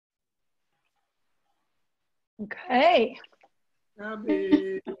Okay.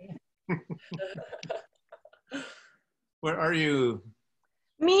 Abby. Where are you?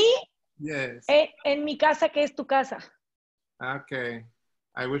 Me? Yes. En mi casa, que es tu casa. Okay.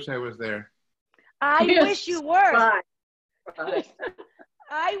 I wish I was there. I Yes. wish you were. Right.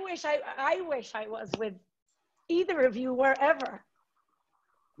 I wish I was with either of you wherever.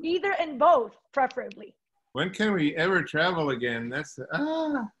 Either and both, preferably. When can we ever travel again? That's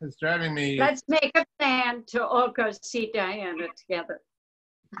it's driving me. Let's make a plan to all go see Diana together.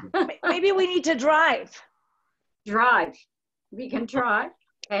 Maybe we need to drive. Drive. We can drive.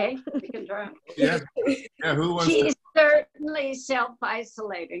 Okay, we can drive. Yeah. Yeah. Who wants She's to? certainly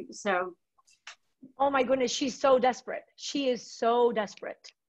self-isolating, so. Oh my goodness, she's so desperate. She is so desperate.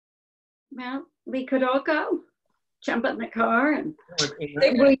 Well, we could all go. Jump in the car and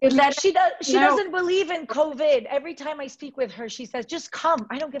She doesn't believe in COVID. Every time I speak with her, she says, just come.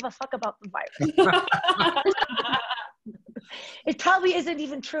 I don't give a fuck about the virus. It probably isn't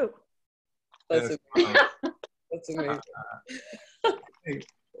even true. That's amazing. That's amazing.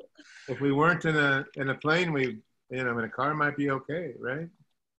 If we weren't in a plane, in a car might be okay, right?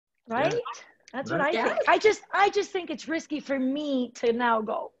 Right? Yeah. That's Right. what I think. I just think it's risky for me to now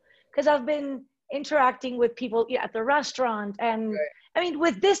go because I've been interacting with people at the restaurant and I mean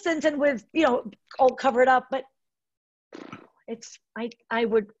with distance and with all covered up, but it's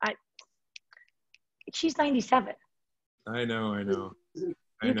she's 97. I know.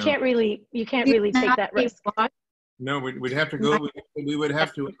 You can't really take that risk. No, we'd have to go. We would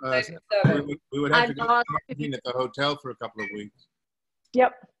have to. We would have to go to quarantine at the hotel for a couple of weeks.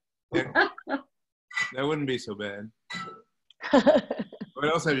 Yep. Yeah. That wouldn't be so bad. What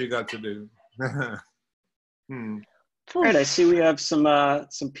else have you got to do? All right, I see we have some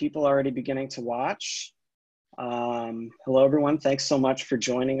people already beginning to watch. Hello, everyone. Thanks so much for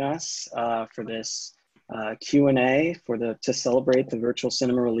joining us for this Q&A to celebrate the virtual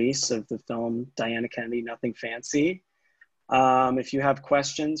cinema release of the film Diana Kennedy, Nothing Fancy. If you have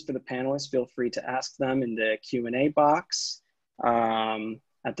questions for the panelists, feel free to ask them in the Q&A box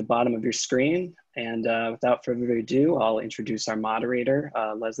at the bottom of your screen. And without further ado, I'll introduce our moderator,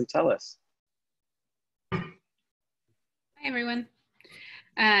 Lesley Tellez. Hi, everyone.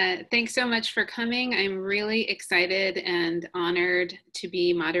 Thanks so much for coming. I'm really excited and honored to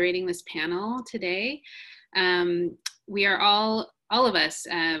be moderating this panel today. We are all of us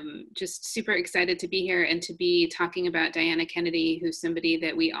just super excited to be here and to be talking about Diana Kennedy, who's somebody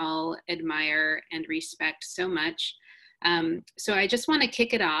that we all admire and respect so much. So I just want to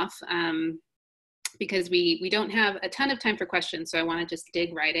kick it off because we don't have a ton of time for questions, so I want to just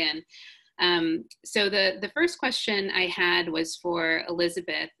dig right in. So the first question I had was for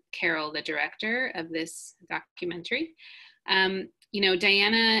Elizabeth Carroll, the director of this documentary.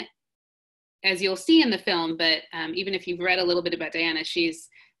 Diana, as you'll see in the film, but even if you've read a little bit about Diana, she's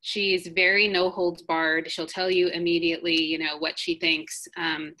very no holds barred. She'll tell you immediately, what she thinks.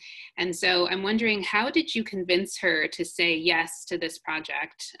 And so I'm wondering, how did you convince her to say yes to this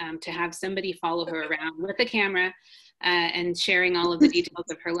project, to have somebody follow her around with a camera and sharing all of the details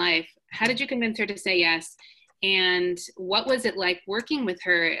of her life? How did you convince her to say yes? And what was it like working with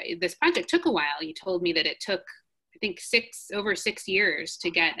her? This project took a while. You told me that it took, I think, over 6 years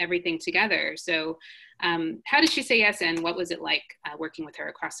to get everything together. So how did she say yes, and what was it like working with her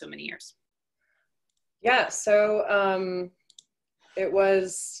across so many years? Yeah, so it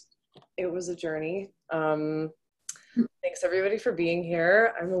was a journey. Thanks everybody for being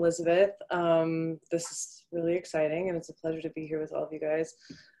here. I'm Elizabeth. This is really exciting and it's a pleasure to be here with all of you guys.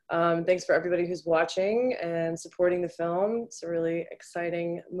 Thanks for everybody who's watching and supporting the film. It's a really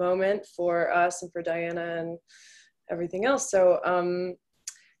exciting moment for us and for Diana and everything else. So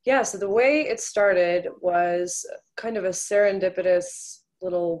so the way it started was kind of a serendipitous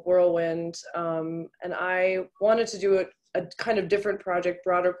little whirlwind. And I wanted to do a kind of different project,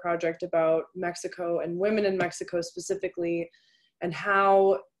 broader project about Mexico and women in Mexico specifically, and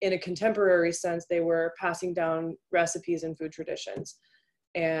how in a contemporary sense they were passing down recipes and food traditions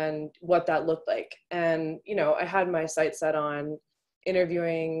and what that looked like. And, I had my sights set on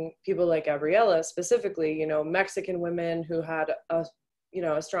interviewing people like Gabriela, specifically, Mexican women who had a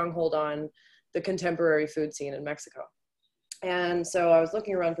stronghold on the contemporary food scene in Mexico. And so I was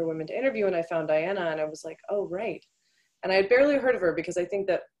looking around for women to interview and I found Diana and I was like, oh, right. And I had barely heard of her because I think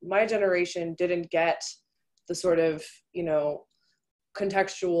that my generation didn't get the sort of,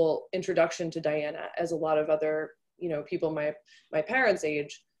 contextual introduction to Diana as a lot of other, people my parents'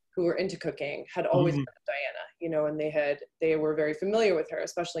 age who were into cooking had always heard of Diana, and they were very familiar with her,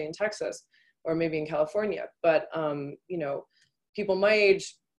 especially in Texas or maybe in California. But, people my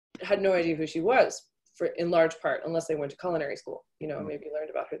age had no idea who she was in large part, unless they went to culinary school, you know, maybe learned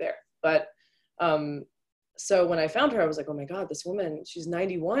about her there. But so when I found her, I was like, oh my God, this woman, she's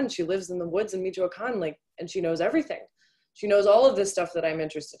 91. She lives in the woods in Michoacan, like, and she knows everything. She knows all of this stuff that I'm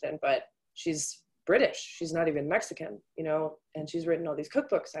interested in, but she's British. She's not even Mexican, you know, and she's written all these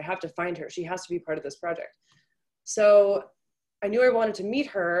cookbooks. I have to find her. She has to be part of this project. So I knew I wanted to meet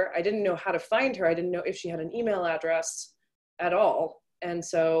her. I didn't know how to find her. I didn't know if she had an email address at all. And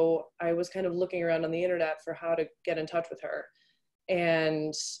so I was kind of looking around on the internet for how to get in touch with her.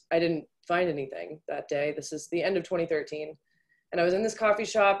 And I didn't find anything that day. This is the end of 2013. And I was in this coffee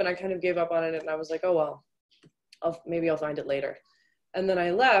shop and I kind of gave up on it. And I was like, oh, well, maybe I'll find it later. And then I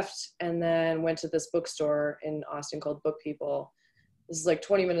left and then went to this bookstore in Austin called Book People. This is like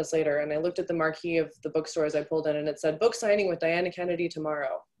 20 minutes later. And I looked at the marquee of the bookstores I pulled in and it said, book signing with Diana Kennedy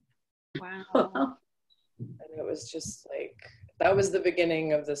tomorrow. Wow. And it was just like, that was the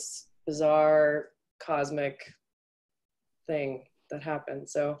beginning of this bizarre cosmic thing that happened.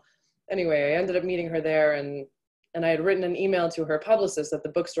 So anyway, I ended up meeting her there and I had written an email to her publicist that the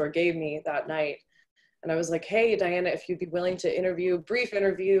bookstore gave me that night. And I was like, hey, Diana, if you'd be willing to interview, brief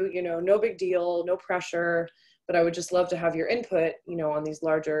interview, you know, no big deal, no pressure, but I would just love to have your input, you know, on these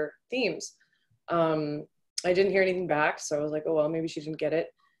larger themes. I didn't hear anything back. So I was like, oh, well, maybe she didn't get it.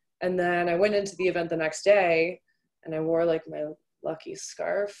 And then I went into the event the next day and I wore like my lucky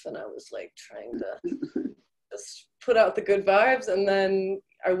scarf and I was like trying to just put out the good vibes. And then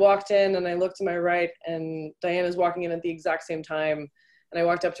I walked in and I looked to my right and Diana's walking in at the exact same time. And I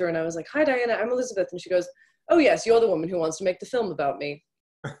walked up to her and I was like, hi, Diana, I'm Elizabeth. And she goes, oh, yes, you're the woman who wants to make the film about me.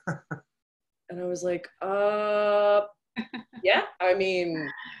 And I was like, yeah, I mean,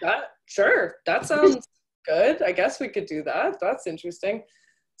 sure, that sounds good. I guess we could do that. That's interesting.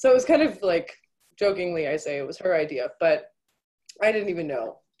 So it was kind of like, jokingly, I say it was her idea, but I didn't even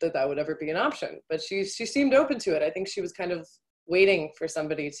know that that would ever be an option. But she seemed open to it. I think she was kind of waiting for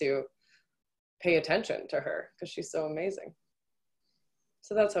somebody to pay attention to her because she's so amazing.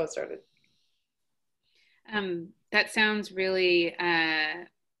 So that's how it started. That sounds really,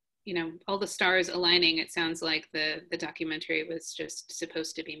 you know, all the stars aligning. It sounds like the documentary was just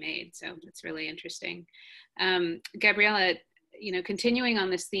supposed to be made. So it's really interesting. Gabriela, you know, continuing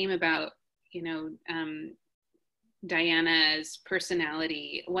on this theme about, you know, Diana's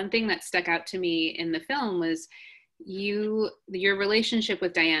personality, one thing that stuck out to me in the film was your relationship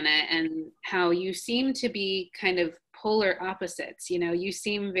with Diana and how you seem to be kind of polar opposites. You know, you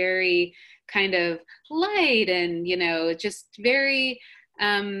seem very kind of light and, you know, just very,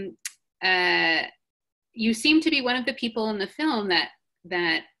 you seem to be one of the people in the film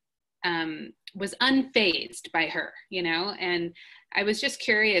that was unfazed by her, you know, and I was just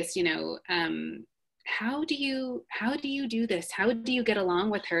curious, you know, how do you do this? How do you get along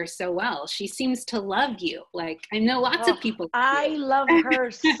with her so well? She seems to love you. Like, I know lots of people. I love her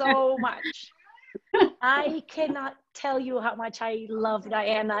so much. I cannot tell you how much I love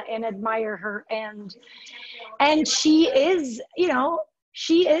Diana and admire her. And she is, you know,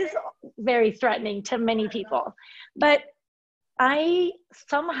 she is very threatening to many people. But I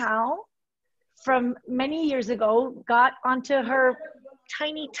somehow, from many years ago, got onto her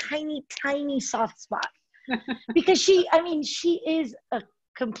tiny soft spot because she is a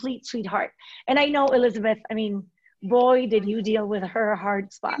complete sweetheart. And I know Elizabeth, I mean, boy, did you deal with her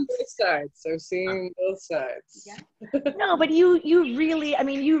hard spots. Both sides. So seeing both sides. Yeah. No, but you really, I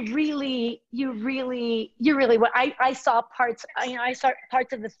mean, you really, what I saw parts, you know, I saw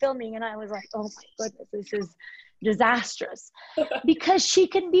parts of the filming and I was like, oh my goodness, this is disastrous because she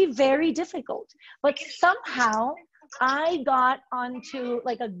can be very difficult, but somehow I got onto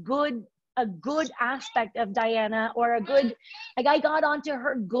like a good aspect of Diana, or a good, like I got onto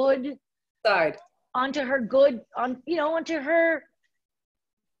her good side, onto her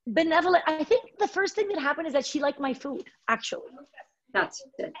benevolent. I think the first thing that happened is that she liked my food, actually. That's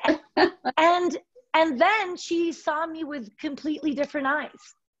it. and then she saw me with completely different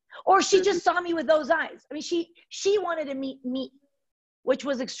eyes, or she just saw me with those eyes. I mean, she wanted to meet me, which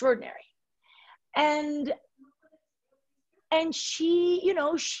was extraordinary. And she, you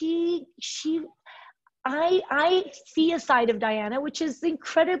know, I see a side of Diana, which is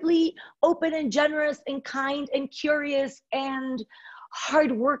incredibly open and generous and kind and curious and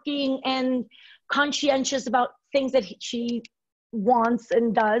hardworking and conscientious about things that she wants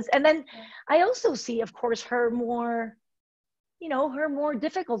and does. And then I also see, of course, her more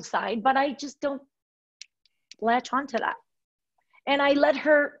difficult side, but I just don't latch onto that. And I let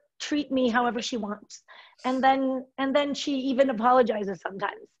her treat me however she wants. And then she even apologizes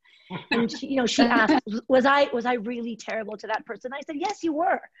sometimes. And she, you know, she asked, was I really terrible to that person? I said, yes, you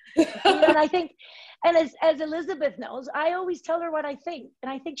were. And I think, And as Elizabeth knows, I always tell her what I think,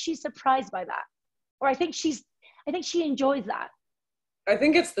 and I think she's surprised by that, or I think she enjoys that. I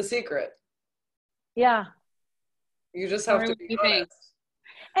think it's the secret. Yeah. You just have to be honest.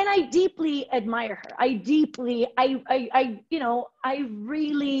 And I deeply admire her. I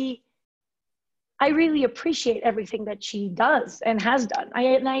really appreciate everything that she does and has done.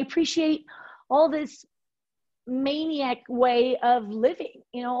 And I appreciate all this maniac way of living,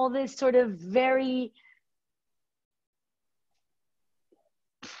 all this sort of very,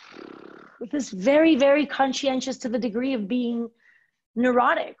 very conscientious to the degree of being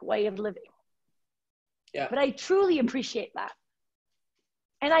neurotic way of living. Yeah. But I truly appreciate that.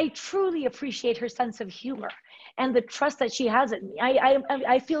 And I truly appreciate her sense of humor and the trust that she has in me.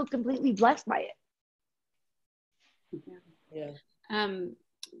 I feel completely blessed by it. Yeah.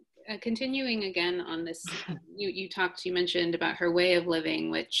 Continuing again on this, you mentioned about her way of living,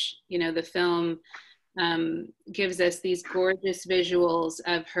 which, the film gives us these gorgeous visuals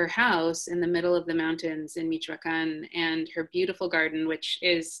of her house in the middle of the mountains in Michoacan, and her beautiful garden, which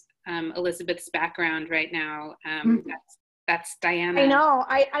is Elizabeth's background right now. That's Diana. I know.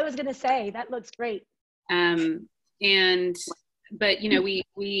 I was gonna say that looks great. But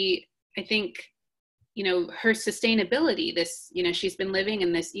I think her sustainability. She's been living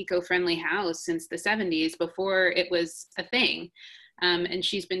in this eco-friendly house since the 70s, before it was a thing, and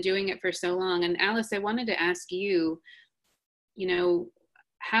she's been doing it for so long. And Alice, I wanted to ask you,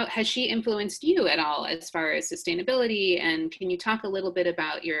 how has she influenced you at all as far as sustainability? And can you talk a little bit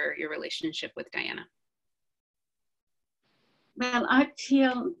about your relationship with Diana? Well, I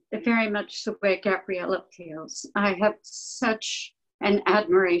feel very much the way Gabriela feels. I have such an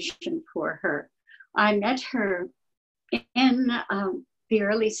admiration for her. I met her in the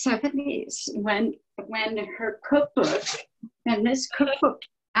early 70s when her cookbook, and this cookbook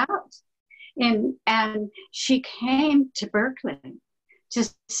out, and she came to Berkeley to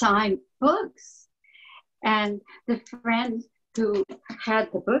sign books. And the friend who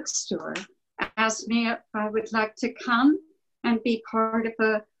had the bookstore asked me if I would like to come and be part of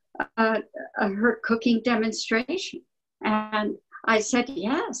her cooking demonstration. And I said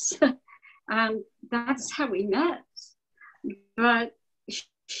yes. And that's how we met. But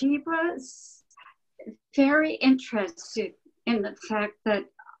she was very interested in the fact that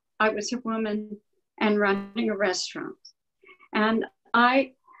I was a woman and running a restaurant. And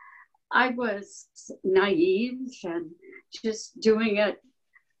I was naive and just doing it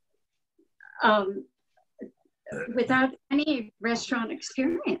without any restaurant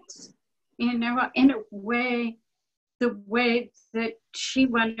experience, in a way, the way that she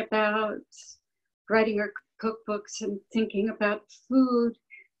went about writing her cookbooks and thinking about food,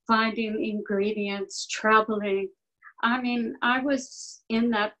 finding ingredients, traveling. I mean, I was in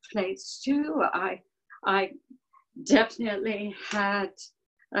that place too. I definitely had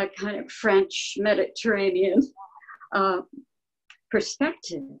a kind of French Mediterranean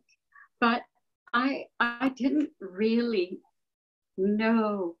perspective, but I didn't really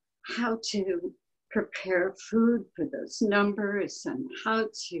know how to prepare food for those numbers and how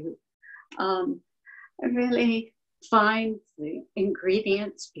to really find the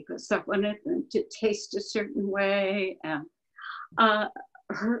ingredients, because I wanted them to taste a certain way. And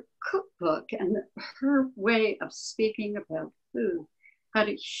her cookbook and her way of speaking about food had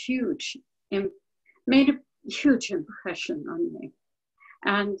made a huge impression on me.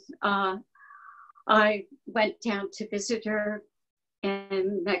 And I went down to visit her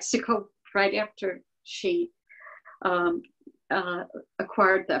in Mexico right after she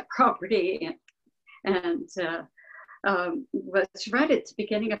acquired that property, and was right at the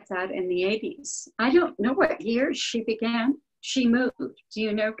beginning of that in the 80s. I don't know what year she moved. Do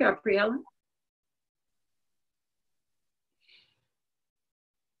you know, Gabriela?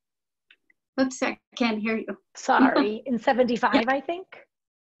 Oops, I can't hear you. Sorry, in 75, yeah. I think.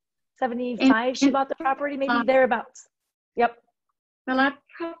 75, she bought the property, maybe thereabouts. Yep. Well, I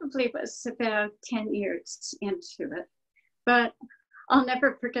probably was about 10 years into it, but I'll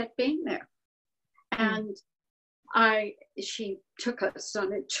never forget being there. And she took us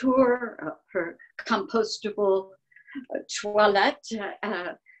on a tour of her compostable toilette.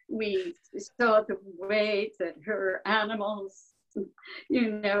 We saw the way that her animals,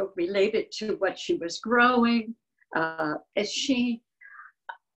 related to what she was growing. She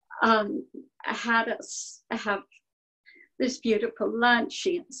had us have this beautiful lunch.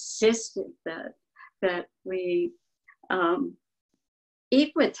 She insisted that we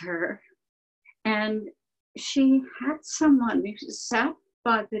eat with her, and she had someone who sat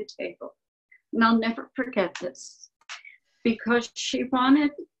by the table, and I'll never forget this, because she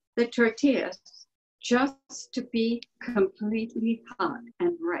wanted the tortillas just to be completely hot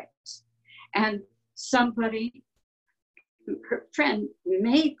and right. And somebody, her friend,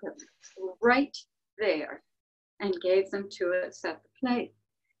 made them right there and gave them to us at the plate.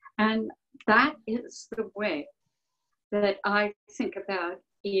 And that is the way that I think about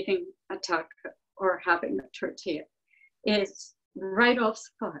eating a taco or having a tortilla, is right off the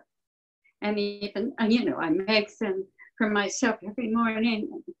spot. And even, you know, I make them for myself every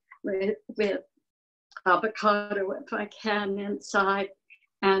morning with avocado if I can inside.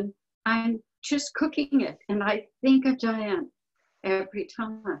 And I'm just cooking it. And I think of Diane every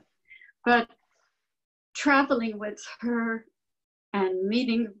time. But traveling with her and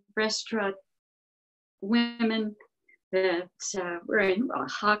meeting restaurant women that were in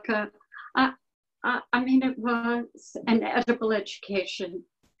Oaxaca, I mean, it was an edible education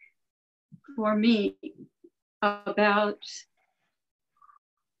for me about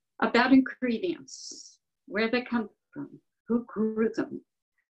ingredients, where they come from, who grew them,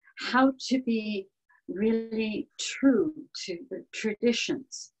 how to be really true to the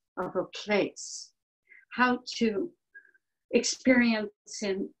traditions of a place, how to experience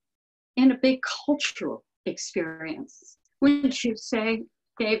in a big cultural experience. Wouldn't you say,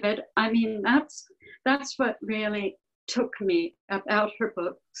 David? I mean, that's what really took me about her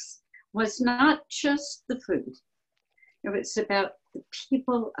books, was not just the food. It was about the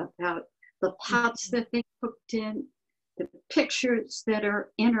people, about the pots that they cooked in, the pictures that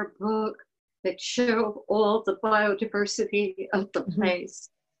are in her book that show all the biodiversity of the place.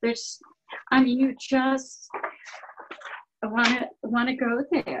 There's, I mean, you just want to go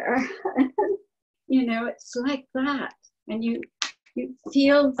there. You know, it's like that. And you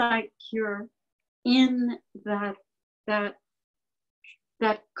feel like you're in that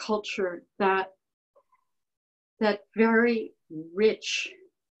culture, that very rich,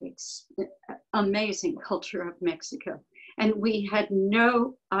 amazing culture of Mexico. And we had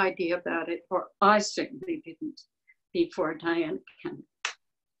no idea about it, or I certainly didn't before Diane came.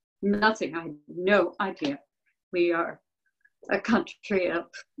 Nothing, I had no idea. We are a country of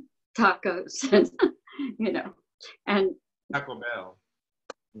tacos, and, you know, and Taco Bell.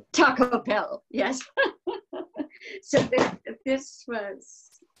 Taco Bell, yes. So this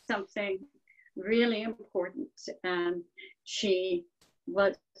was something really important, and she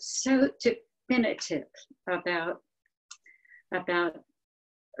was so definitive about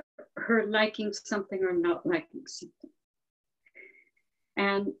her liking something or not liking something,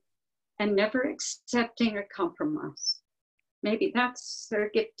 and never accepting a compromise. Maybe that's her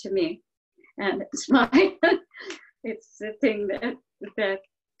gift to me, and it's it's the thing that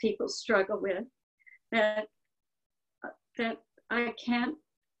people struggle with, that I can't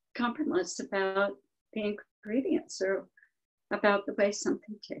compromise about the ingredients or about the way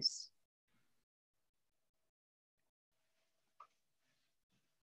something tastes.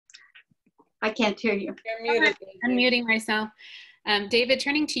 I can't hear you. I'm muting myself. David,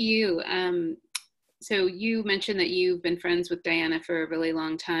 turning to you. So you mentioned that you've been friends with Diana for a really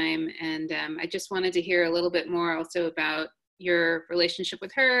long time, and I just wanted to hear a little bit more also about your relationship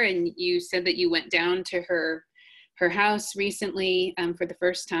with her. And you said that you went down to her house recently for the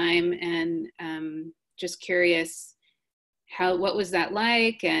first time, and just curious, what was that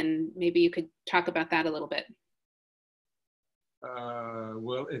like? And maybe you could talk about that a little bit.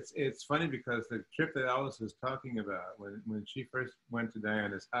 Well, it's funny because the trip that Alice was talking about, when she first went to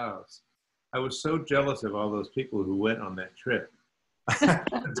Diana's house, I was so jealous of all those people who went on that trip.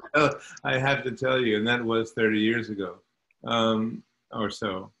 I have to tell you, and that was 30 years ago or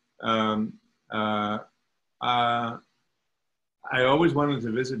so. I always wanted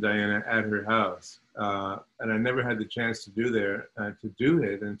to visit Diana at her house, and I never had the chance to do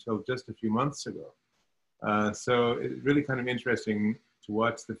it until just a few months ago. So it's really kind of interesting to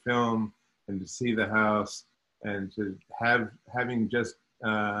watch the film and to see the house, and to having just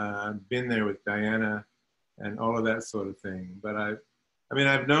been there with Diana and all of that sort of thing. But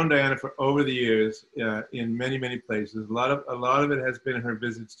I've known Diana for over the years in many, many places. A lot of it has been her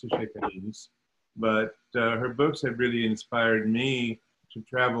visits to Chez Panisse, but her books have really inspired me to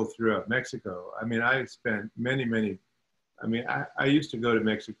travel throughout Mexico. I mean, I spent I used to go to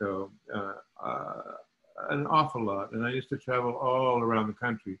Mexico an awful lot, and I used to travel all around the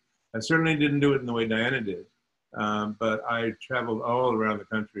country. I certainly didn't do it in the way Diana did, but I traveled all around the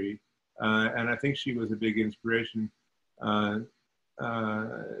country, and I think she was a big inspiration.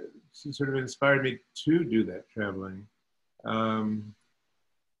 She sort of inspired me to do that traveling,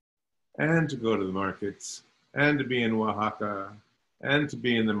 and to go to the markets, and to be in Oaxaca, and to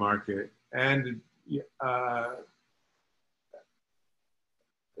be in the market, and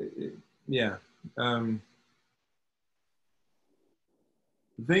yeah. The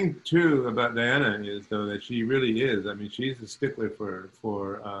thing too about Diana is though that she really is. I mean, she's a stickler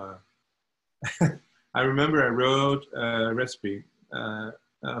for. I remember I wrote a recipe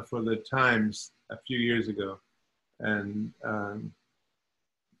for the Times a few years ago, and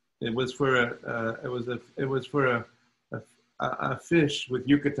it was for a fish with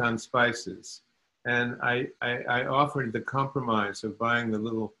Yucatan spices, and I offered the compromise of buying the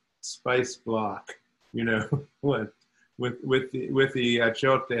little spice block, you know, with the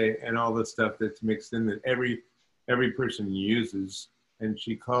achote and all the stuff that's mixed in that every person uses, and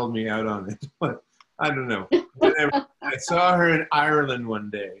she called me out on it. But I don't know. I saw her in Ireland one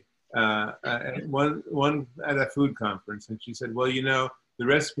day, at a food conference, and she said, "Well, you know, the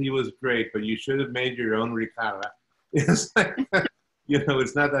recipe was great, but you should have made your own ricotta." It's like, you know,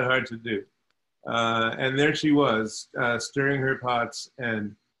 it's not that hard to do. And there she was, stirring her pots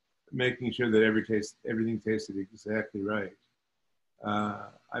and making sure that everything tasted exactly right.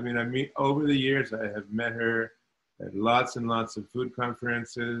 I mean, over the years, I have met her at lots and lots of food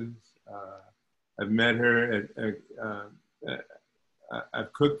conferences. I've met her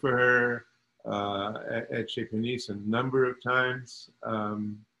I've cooked for her at Chez Panisse a number of times.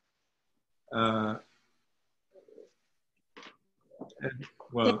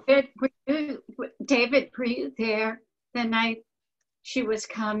 Well, David, were you there the night she was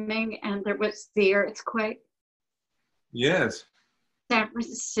coming and there was the earthquake? Yes. San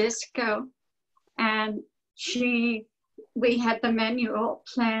Francisco. And we had the menu all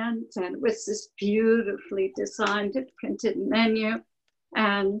planned, and it was this beautifully designed and printed menu.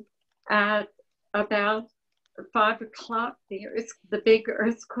 And at about 5 o'clock, the big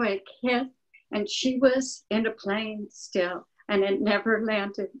earthquake hit, and she was in a plane still, and it never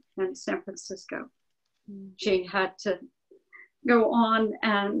landed in San Francisco. She had to go on,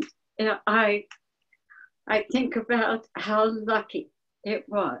 and I think about how lucky it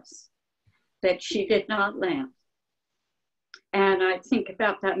was that she did not land. And I think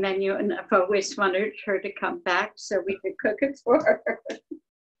about that menu, and I've always wanted her to come back so we could cook it for her.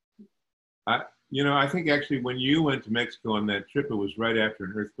 I think actually when you went to Mexico on that trip, it was right after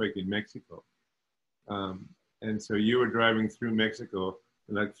an earthquake in Mexico. And so you were driving through Mexico,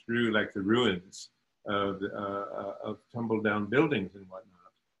 through the ruins of tumbled down buildings and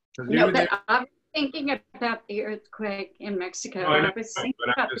whatnot. No, but I'm thinking about the earthquake in Mexico. No, I was thinking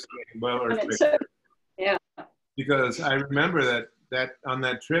about earthquake. Yeah. Because I remember that on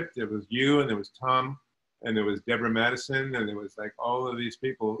that trip, there was you and there was Tom and there was Deborah Madison and there was like all of these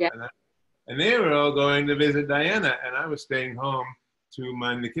people. Yeah. And they were all going to visit Diana, and I was staying home to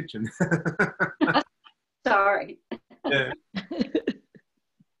mind the kitchen. Sorry. Yeah.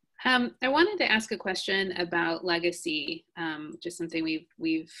 I wanted to ask a question about legacy, just something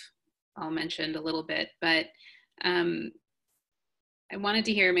we've all mentioned a little bit, but I wanted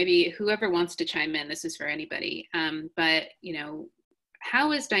to hear maybe whoever wants to chime in, this is for anybody, but, you know,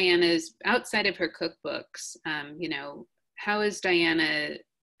 how is Diana's, outside of her cookbooks, you know, how is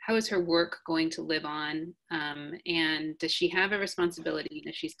her work going to live on? And does she have a responsibility? You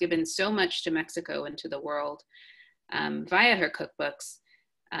know, she's given so much to Mexico and to the world via her cookbooks.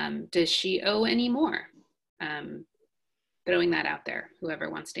 Does she owe any more? Throwing that out there, whoever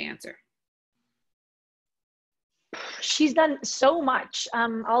wants to answer. She's done so much.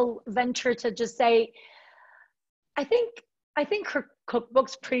 I'll venture to just say, I think her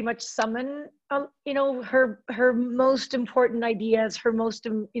cookbooks pretty much summon, you know, her most important ideas, her most,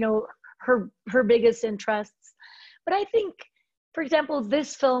 you know, her biggest interests. But I think, for example,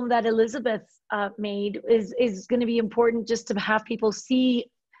 this film that Elizabeth made is going to be important just to have people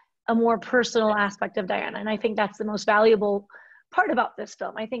see a more personal aspect of Diana. And I think that's the most valuable part about this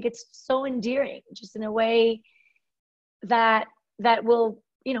film. I think it's so endearing, just in a way that will,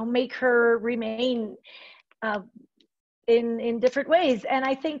 you know, make her remain in different ways. And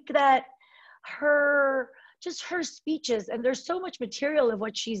I think that her speeches, and there's so much material of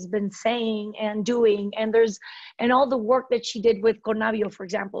what she's been saying and doing, and all the work that she did with Conabio, for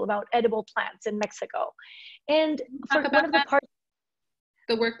example, about edible plants in Mexico. And for one of the parts,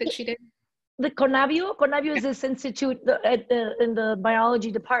 the work that she did. The Conabio is this institute in the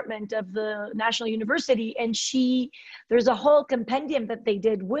biology department of the National University, and there's a whole compendium that they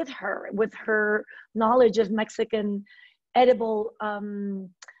did with her knowledge of Mexican edible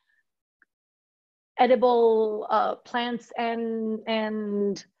plants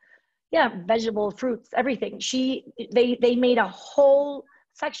and vegetable fruits, everything. They made a whole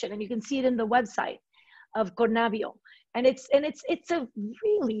section, and you can see it in the website of Conabio. And it's a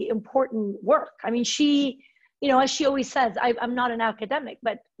really important work. I mean, she you know, as she always says, I'm not an academic,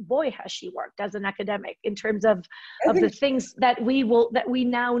 but boy, has she worked as an academic in terms of the things that we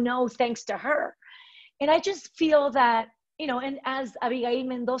now know thanks to her. And I just feel that, you know, and as Abigail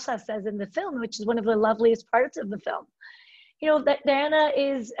Mendoza says in the film, which is one of the loveliest parts of the film, you know, that Diana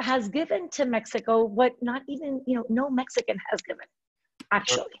has given to Mexico what not even, you know, no Mexican has given,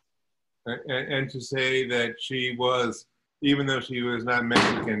 actually. And to say that she was, even though she was not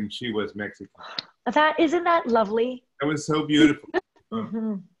Mexican, she was Mexican. Isn't that lovely? That was so beautiful.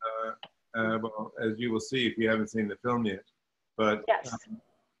 Well, as you will see if you haven't seen the film yet. But yes.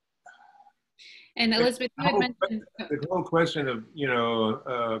 And Elizabeth, you had mentioned the whole question of, you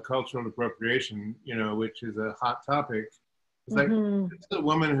know, cultural appropriation, you know, which is a hot topic. It's like, this is a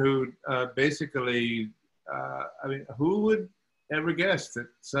woman who basically, I mean, who would ever guess that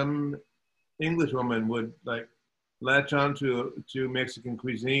some English woman would like latch on to Mexican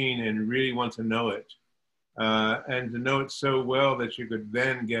cuisine and really want to know it, and to know it so well that you could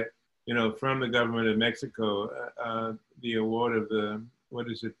then get, you know, from the government of Mexico, the award of the,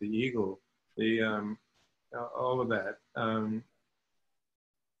 what is it, the Eagle, the all of that.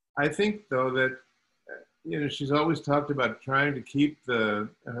 I think though that, you know, she's always talked about trying to keep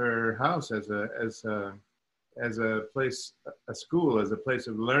her house as a place, a school, as a place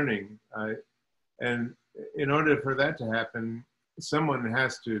of learning, and in order for that to happen, someone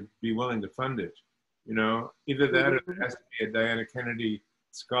has to be willing to fund it. You know, either that or there has to be a Diana Kennedy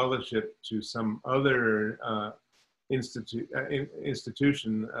scholarship to some other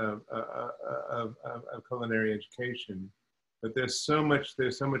institution of culinary education. But there's so much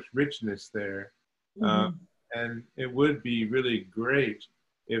richness there, and it would be really great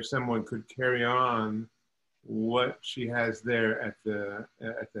if someone could carry on what she has there at the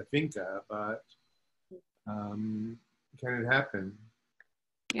finca, but can it happen?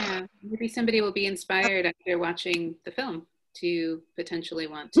 Yeah, maybe somebody will be inspired after watching the film to potentially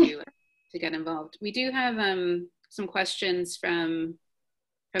want to get involved. We do have some questions from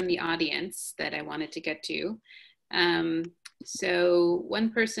the audience that I wanted to get to. So one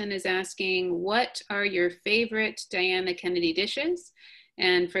person is asking, what are your favorite Diana Kennedy dishes?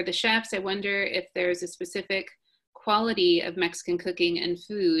 And for the chefs, I wonder if there's a specific quality of Mexican cooking and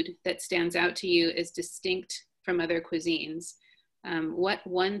food that stands out to you as distinct from other cuisines. What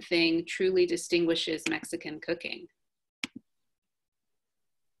one thing truly distinguishes Mexican cooking?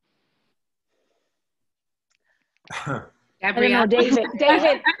 Gabriela? I don't know,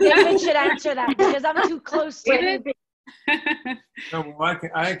 David should answer that because I'm too close to it. No, well,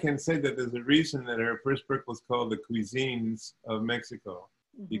 I can say that there's a reason that her first book was called The Cuisines of Mexico,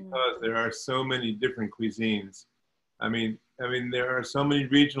 because there are so many different cuisines. I mean, there are so many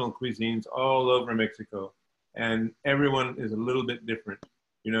regional cuisines all over Mexico, and everyone is a little bit different.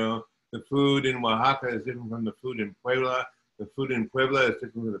 You know, the food in Oaxaca is different from the food in Puebla. The food in Puebla is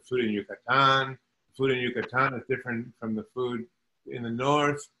different from the food in Yucatan. The food in Yucatan is different from the food in the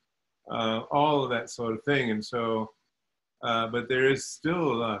north. All of that sort of thing. And so, but there is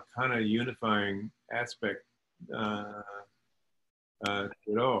still a kind of unifying aspect to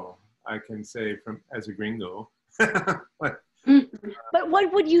it all, I can say, from as a gringo. But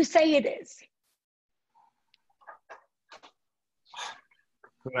what would you say it is?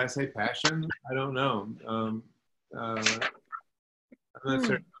 Could I say passion? I don't know. I'm not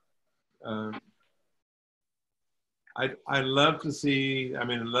certain. I love to see, I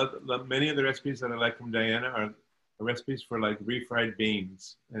mean, love many of the recipes that I like from Diana are recipes for like refried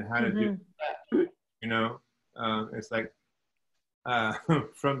beans and how to do that. You know, it's like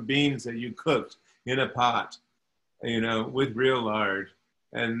from beans that you cooked in a pot, you know, with real lard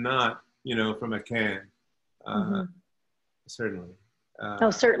and not, you know, from a can. Certainly.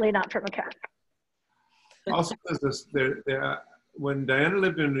 No, certainly not from a can. Also, when Diana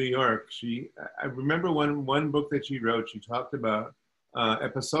lived in New York, I remember one book that she wrote, she talked about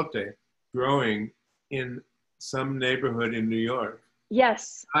epazote growing in some neighborhood in New York.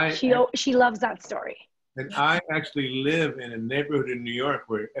 Yes, she loves that story. And I actually live in a neighborhood in New York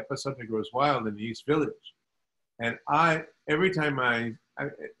where epazote grows wild in the East Village. And every time I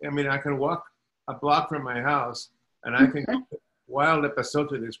mean, I can walk a block from my house and I can get wild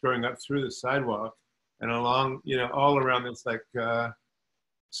epazote that's growing up through the sidewalk and along, you know, all around. It's like,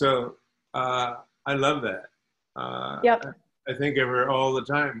 so I love that. Yep. I think of her all the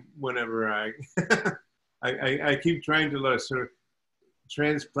time whenever I keep trying to sort of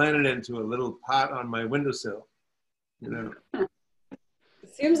transplant it into a little pot on my windowsill, you know.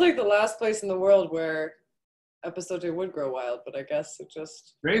 It seems like the last place in the world where epazote would grow wild, but I guess it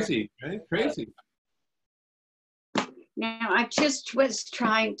just... Crazy, right? Crazy. Now, I just was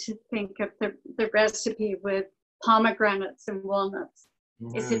trying to think of the recipe with pomegranates and walnuts.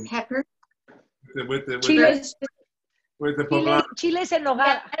 Is it pepper? With the Chiles poblano. Chiles en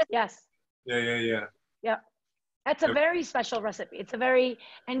nogada. Yes. Yeah. Yeah. That's a very special recipe. It's a very,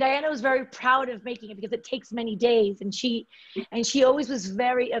 and Diana was very proud of making it because it takes many days. And she always was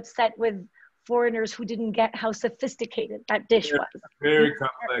very upset with foreigners who didn't get how sophisticated that dish was. Very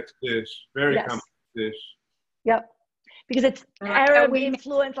complex dish. Very complex dish. Yep. Because it's Arab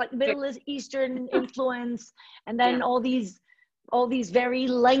influence, like Middle Eastern influence, and then all these very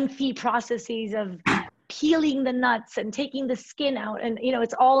lengthy processes of peeling the nuts and taking the skin out, and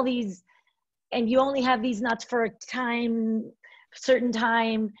it's all these, and you only have these nuts for a certain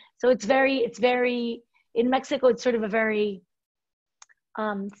time. So it's very in Mexico. It's sort of a very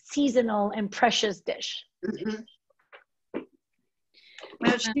seasonal and precious dish. Mm-hmm.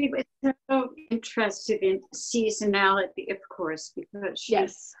 Well, she was so interested in seasonality, of course, because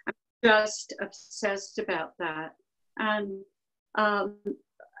she's just obsessed about that. And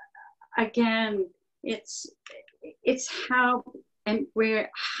again, it's how and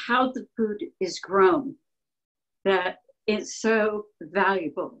how the food is grown that is so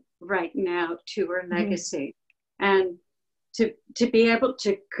valuable right now to her legacy. And to be able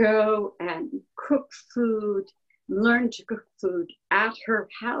to go and cook food, learn to cook food at her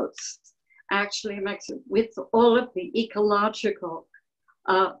house, actually makes it, with all of the ecological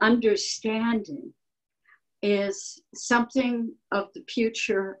understanding, is something of the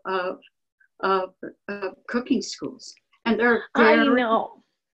future of cooking schools. And they're I know.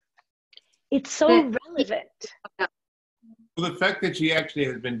 It's so relevant. Well, the fact that she actually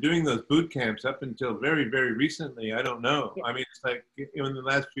has been doing those boot camps up until very, very recently, I don't know. I mean, it's like in the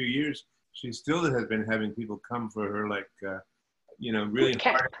last few years, she still has been having people come for her, like, really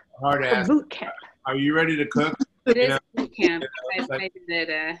hard ass. Boot camp. Are you ready to cook? It is boot camp. I did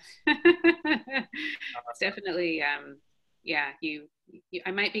it. It's definitely, I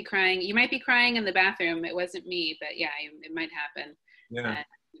might be crying. You might be crying in the bathroom. It wasn't me, but yeah, it might happen. Yeah.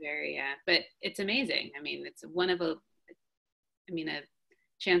 But it's amazing. I mean, it's a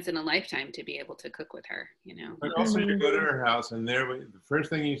chance in a lifetime to be able to cook with her, But also you go to her house and there, the first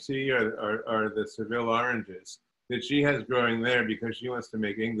thing you see are the Seville oranges that she has growing there because she wants to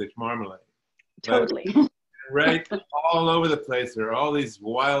make English marmalade. Totally. But right all over the place, there are all these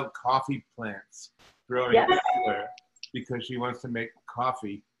wild coffee plants growing everywhere because she wants to make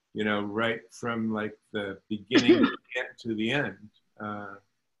coffee, right from like the beginning to the end.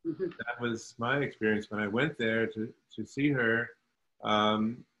 That was my experience when I went there to see her.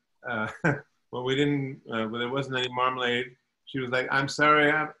 Well, we didn't. Well, there wasn't any marmalade. She was like, "I'm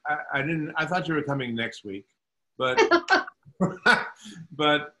sorry, I didn't. I thought you were coming next week, but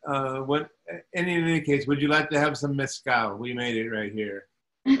in any case, would you like to have some mezcal? We made it right here.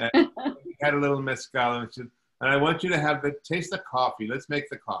 We had a little mezcal, and said, and I want you to have the taste the coffee. Let's make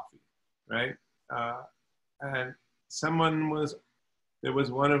the coffee, right?" And there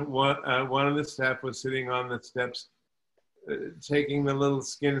was one of the staff was sitting on the steps, taking the little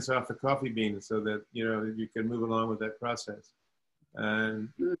skins off the coffee beans so that you can move along with that process. And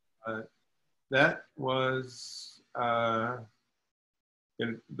that was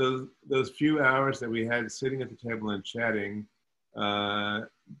those few hours that we had sitting at the table and chatting,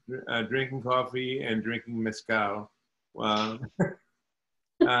 drinking coffee and drinking mezcal.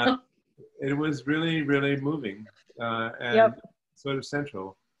 It was really, really moving and sort of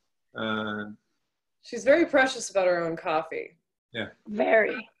central. She's very precious about her own coffee. Yeah.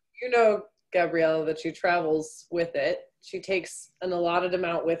 Very. Gabriela, that she travels with it. She takes an allotted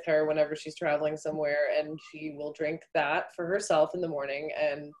amount with her whenever she's traveling somewhere, and she will drink that for herself in the morning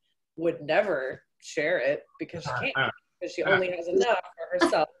and would never share it because she can't. Because she only has enough for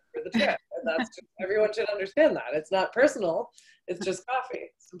herself for the trip. And that's just, everyone should understand that. It's not personal. It's just coffee.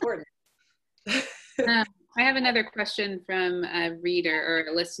 It's important. I have another question from a reader or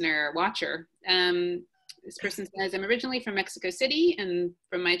a listener or watcher. This person says, I'm originally from Mexico City, and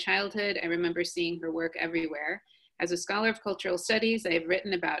from my childhood, I remember seeing her work everywhere. As a scholar of cultural studies, I have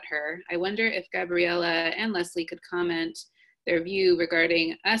written about her. I wonder if Gabriela and Lesley could comment their view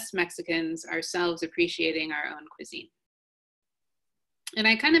regarding us Mexicans ourselves appreciating our own cuisine. And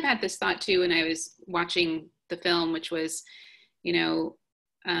I kind of had this thought too when I was watching the film, which was,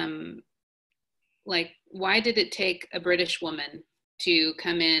 like, why did it take a British woman to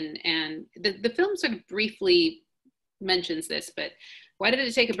come in? And the film sort of briefly mentions this, but why did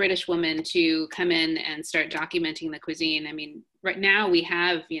it take a British woman to come in and start documenting the cuisine? I mean, right now we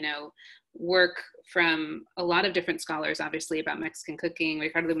have, work from a lot of different scholars, obviously, about Mexican cooking.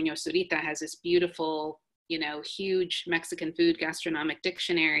 Ricardo Muñoz Zurita has this beautiful, you know, huge Mexican food gastronomic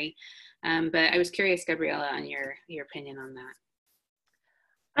dictionary. But I was curious, Gabriela, on your opinion on that.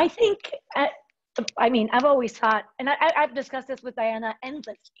 I think, I mean, I've always thought, and I've discussed this with Diana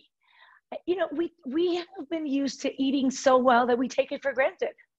endlessly, you know, we have been used to eating so well that we take it for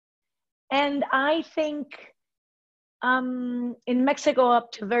granted. And I think in Mexico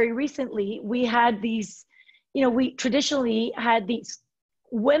up to very recently, we had these, you know, we traditionally had these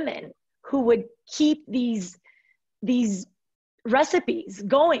women who would keep these recipes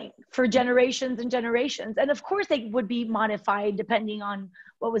going for generations and generations. And of course they would be modified depending on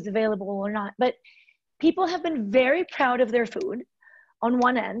what was available or not. But people have been very proud of their food on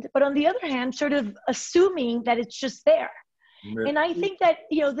one end, but on the other hand, sort of assuming that it's just there. Yeah. And I think that,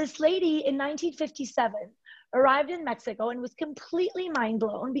 you know, this lady in 1957 arrived in Mexico and was completely mind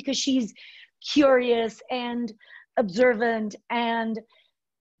blown because she's curious and observant and,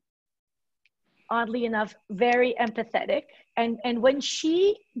 oddly enough, very empathetic. And when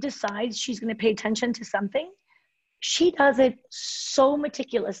she decides she's going to pay attention to something, she does it so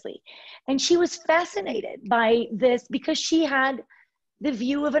meticulously. And she was fascinated by this because she had the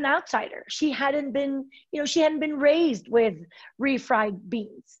view of an outsider. She hadn't been, you know, she hadn't been raised with refried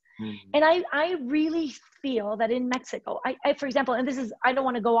beans. Mm-hmm. And I really feel that in Mexico, I, for example, and this is, I don't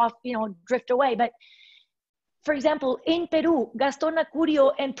want to go off, you know, drift away, but for example, in Peru, Gaston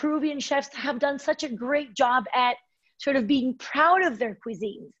Acurio and Peruvian chefs have done such a great job at sort of being proud of their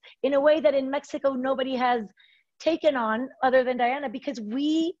cuisines in a way that in Mexico, nobody has taken on other than Diana, because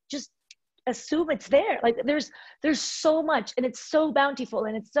we just assume it's there. Like there's so much, and it's so bountiful,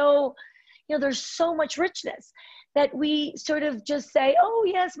 and it's so, you know, there's so much richness that we sort of just say, oh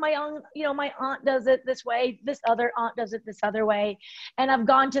yes, my aunt does it this way, this other aunt does it this other way, and I've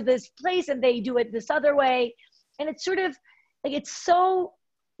gone to this place and they do it this other way. And it's sort of like, it's so,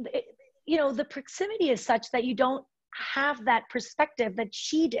 you know, the proximity is such that you don't have that perspective that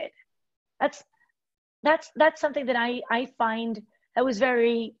she did. That's something that I find that was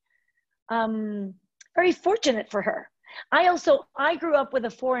very, very fortunate for her. I grew up with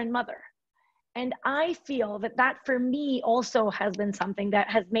a foreign mother, and I feel that for me also has been something that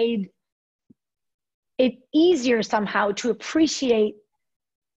has made it easier somehow to appreciate,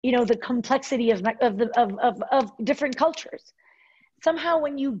 you know, the complexity of different cultures. Somehow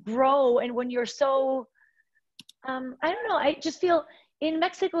when you grow and when you're so, I don't know, I just feel in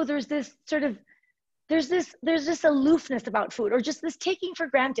Mexico, there's this aloofness about food, or just this taking for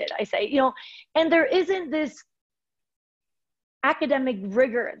granted, I say, you know, and there isn't this academic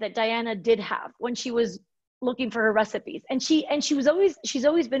rigor that Diana did have when she was looking for her recipes. And she's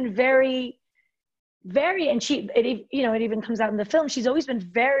always been very, very, and it even comes out in the film, she's always been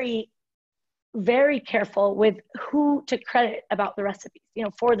very, very careful with who to credit about the recipes, you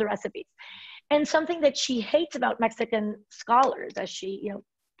know, for the recipes. And something that she hates about Mexican scholars, as she, you know,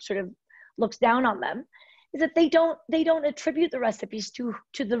 sort of looks down on them, is that they don't attribute the recipes to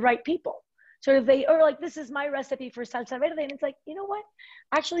the right people. Sort of like, this is my recipe for salsa verde. And it's like, you know what?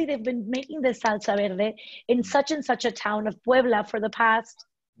 Actually, they've been making this salsa verde in such and such a town of Puebla for the past,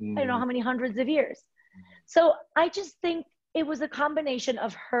 I don't know how many hundreds of years. So I just think it was a combination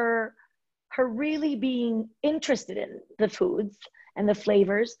of her really being interested in the foods and the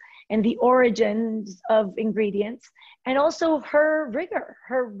flavors and the origins of ingredients, and also her rigor,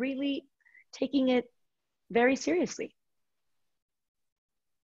 her really taking it very seriously.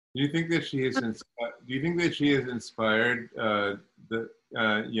 Do you think that she has inspired the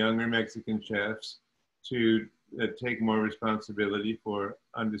younger Mexican chefs to take more responsibility for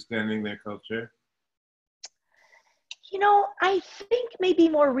understanding their culture? You know, I think maybe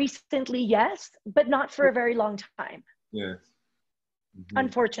more recently, yes, but not for a very long time. Yes. Mm-hmm.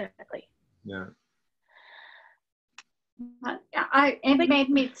 Unfortunately. Yeah. It made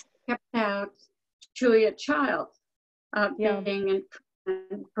me think about Julia Child being and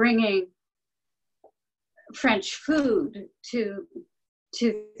bringing French food to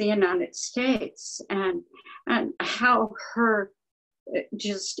the United States, and how her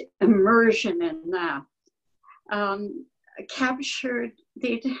just immersion in that captured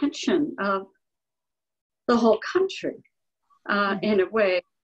the attention of the whole country in a way.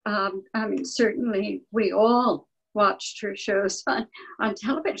 I mean, certainly we all watched her shows on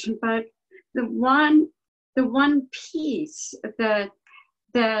television, but the one piece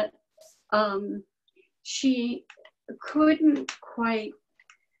that she couldn't quite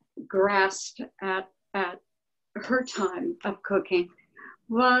grasp at her time of cooking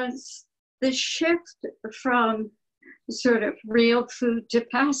was the shift from sort of real food to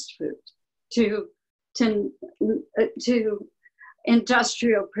fast food to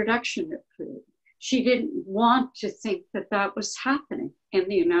industrial production of food, she didn't want to think that that was happening in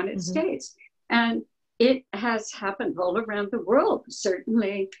the United States. And it has happened all around the world,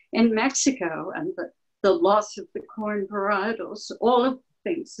 certainly in Mexico, and the loss of the corn varietals, all of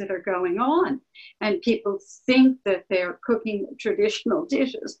the things that are going on. And people think that they're cooking traditional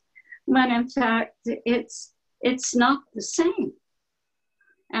dishes, when in fact, it's not the same.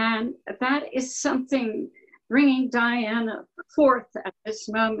 And that is something, bringing Diana forth at this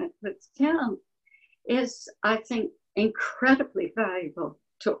moment with film is, I think, incredibly valuable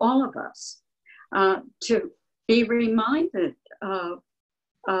to all of us, to be reminded of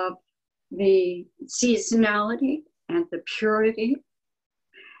the seasonality and the purity,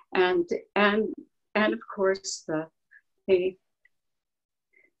 and of course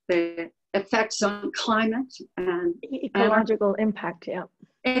the effects on climate and ecological impact. Yeah,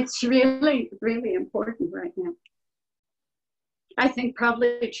 it's really, really important right now. I think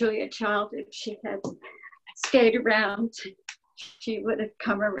probably Julia Child, if she had stayed around, she would have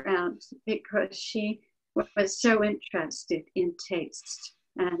come around, because she was so interested in taste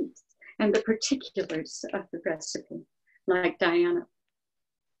and the particulars of the recipe, like Diana.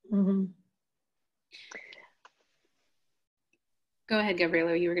 Go ahead,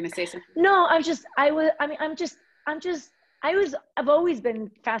 Gabriela. You were going to say something. No, I've always been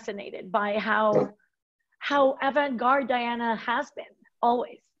fascinated by how avant-garde Diana has been,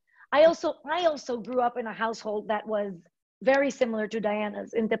 always. I also grew up in a household that was very similar to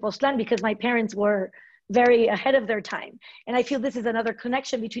Diana's in Tepoztlan, because my parents were very ahead of their time. And I feel this is another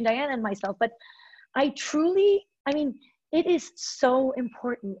connection between Diana and myself. But it is so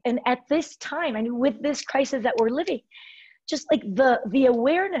important. And at this time, with this crisis that we're living, just like the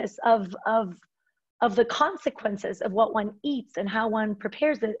awareness of the consequences of what one eats and how one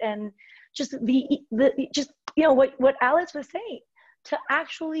prepares it, and just what Alice was saying, to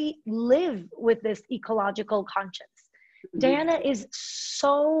actually live with this ecological conscience. Diana is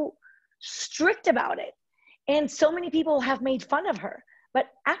so strict about it, and so many people have made fun of her, but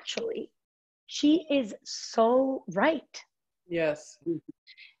actually she is so right. Yes.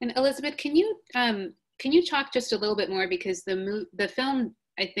 And Elizabeth, can you talk just a little bit more, because the film,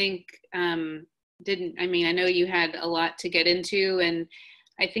 I think, I know you had a lot to get into, and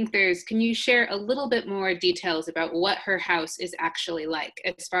I think can you share a little bit more details about what her house is actually like,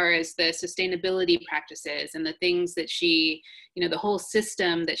 as far as the sustainability practices and the things that she, the whole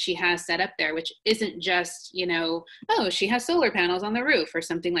system that she has set up there, which isn't just, she has solar panels on the roof or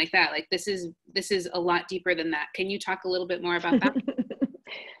something like that. Like this is a lot deeper than that. Can you talk a little bit more about that?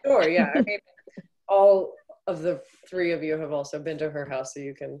 Sure, yeah. I mean, all of the three of you have also been to her house, so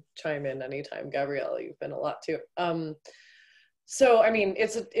you can chime in anytime. Gabriela, you've been a lot too. So, I mean,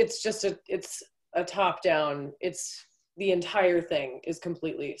 it's a top down, the entire thing is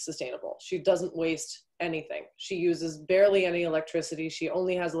completely sustainable. She doesn't waste anything. She uses barely any electricity. She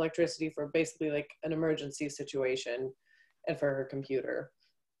only has electricity for basically like an emergency situation and for her computer,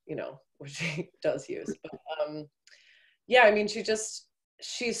 which she does use. But, yeah, I mean,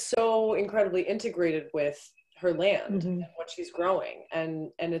 she's so incredibly integrated with her land and what she's growing.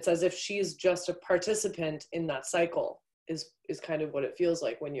 And it's as if she's just a participant in that cycle. Is kind of what it feels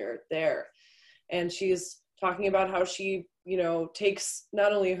like when you're there. And she's talking about how she, takes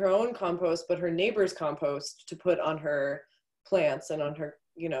not only her own compost, but her neighbor's compost to put on her plants and on her,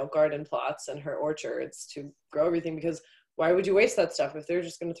 garden plots and her orchards to grow everything, because why would you waste that stuff if they're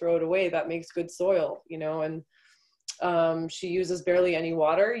just going to throw it away? That makes good soil, and she uses barely any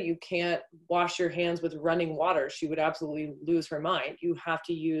water. You can't wash your hands with running water. She would absolutely lose her mind. You have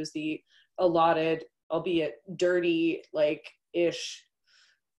to use the allotted, albeit dirty, ish,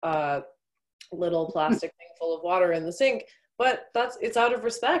 little plastic thing full of water in the sink, but it's out of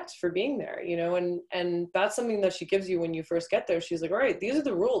respect for being there, and that's something that she gives you when you first get there. She's like, all right, these are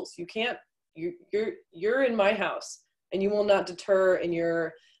the rules. You can't, you're in my house, and you will not deter in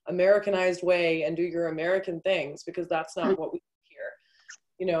your Americanized way and do your American things, because that's not what we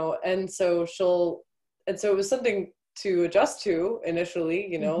do here, and so it was something to adjust to initially,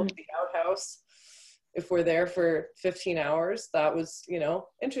 the outhouse. If we're there for 15 hours, that was,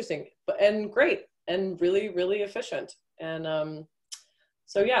 interesting, and great, and really, really efficient. And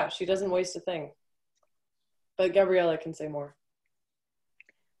so, yeah, she doesn't waste a thing. But Gabriela can say more.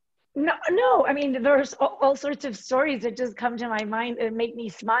 No, I mean, there's all sorts of stories that just come to my mind and make me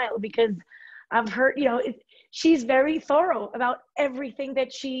smile, because I've heard, she's very thorough about everything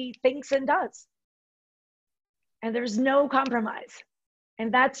that she thinks and does. And there's no compromise.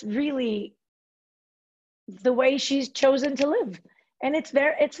 And that's really the way she's chosen to live, and it's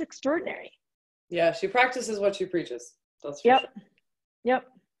extraordinary. Yeah, she practices what she preaches. That's for sure. Yep.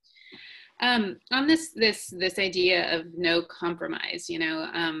 On this idea of no compromise, you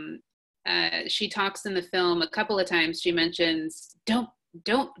know, she talks in the film a couple of times. She mentions don't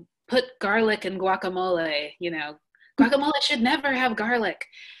put garlic in guacamole. You know, guacamole should never have garlic.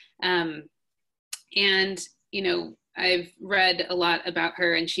 And you know, I've read a lot about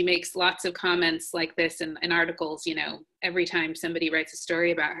her, and she makes lots of comments like this in articles. You know, every time somebody writes a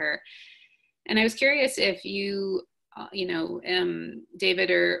story about her. And I was curious if you know, David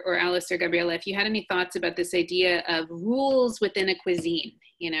or Alice or Gabriela, if you had any thoughts about this idea of rules within a cuisine,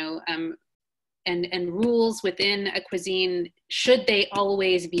 you know, and rules within a cuisine, should they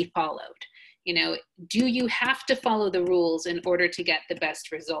always be followed? You know, do you have to follow the rules in order to get the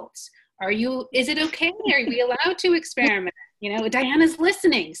best results? Is it okay? Are we allowed to experiment? You know, Diana's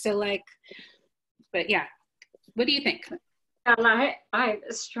listening. So like, but yeah, what do you think? Well, I have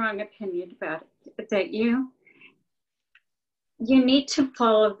a strong opinion about it, that you need to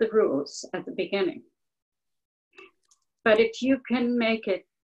follow the rules at the beginning. But if you can make it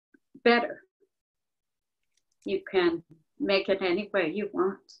better, you can make it any way you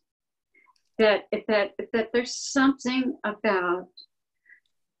want. That there's something about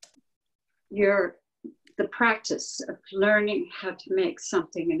the practice of learning how to make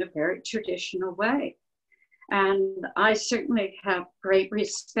something in a very traditional way. And I certainly have great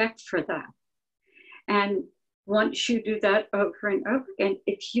respect for that. And once you do that over and over again,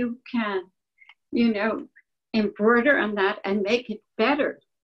 if you can, you know, embroider on that and make it better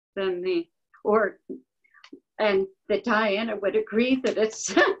than and that Diana would agree that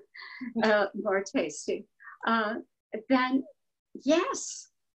it's more tasty, then yes.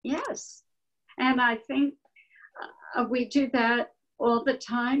 And I think we do that all the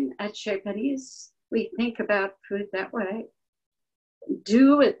time at Chez Panisse. We think about food that way.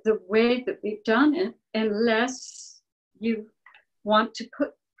 Do it the way that we've done it, unless you want to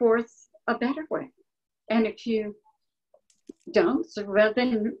put forth a better way. And if you don't, so well,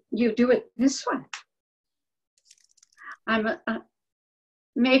 then you do it this way.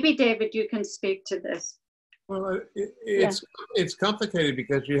 Maybe David, you can speak to this. Well, it's complicated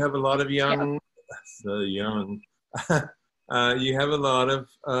because you have a lot of young, you have a lot of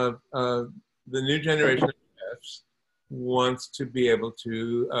the new generation of chefs wants to be able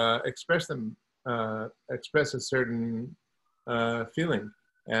to express a certain feeling.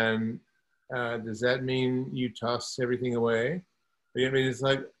 And does that mean you toss everything away? I mean, it's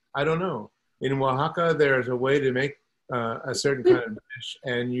like, I don't know. In Oaxaca, there's a way to make a certain kind of dish,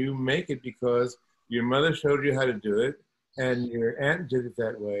 and you make it because your mother showed you how to do it, and your aunt did it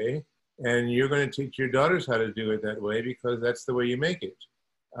that way, and you're going to teach your daughters how to do it that way because that's the way you make it.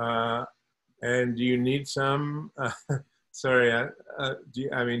 And do you need some, do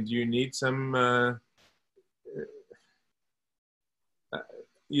you need some,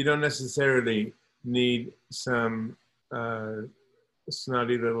 you don't necessarily need some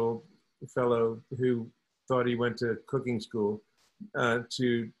snotty little fellow who thought he went to cooking school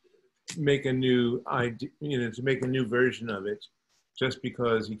to make a new idea, you know, to make a new version of it just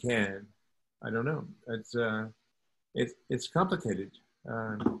because he can. I don't know. It's complicated.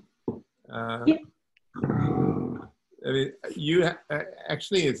 I mean,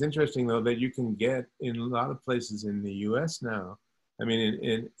 actually, it's interesting though that you can get in a lot of places in the U.S. now. I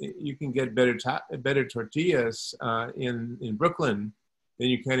mean, you can get better tortillas in Brooklyn than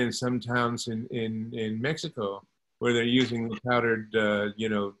you can in some towns in Mexico, where they're using the powdered,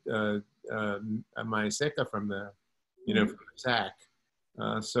 maizeca from the, from the sack.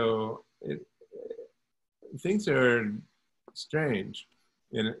 So things are strange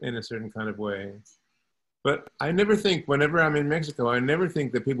in a certain kind of way. But I never think, whenever I'm in Mexico, I never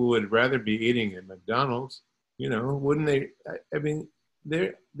think that people would rather be eating at McDonald's. You know, wouldn't they? I mean,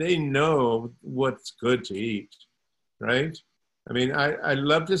 they know what's good to eat, right? I mean, I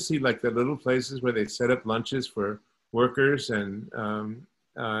love to see like the little places where they set up lunches for workers, and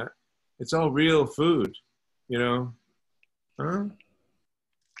it's all real food, you know? Huh?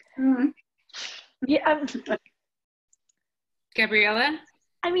 Mm-hmm. Yeah. Gabriela?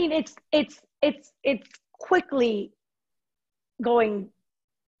 I mean, it's quickly going,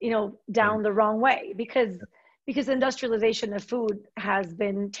 down the wrong way because industrialization of food has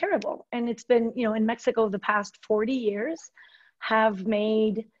been terrible. And it's been, in Mexico, the past 40 years have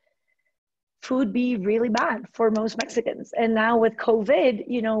made food be really bad for most Mexicans. And now with COVID,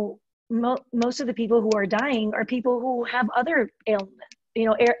 most of the people who are dying are people who have other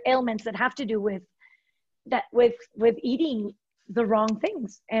ailments that have to do with eating the wrong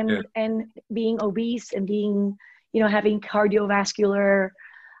things and being obese and being, having cardiovascular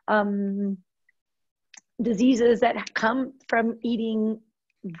diseases that come from eating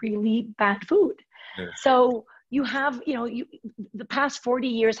really bad food. Yeah. So you have, the past 40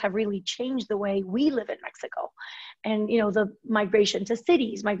 years have really changed the way we live in Mexico. And, the migration to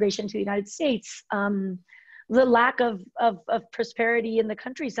cities, migration to the United States, the lack of prosperity in the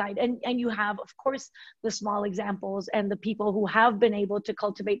countryside. And you have, of course, the small examples and the people who have been able to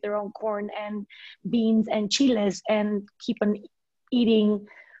cultivate their own corn and beans and chiles and keep on eating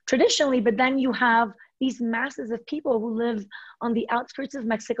traditionally. But then you have these masses of people who live on the outskirts of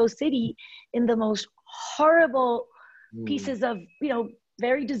Mexico City in the most horrible pieces of,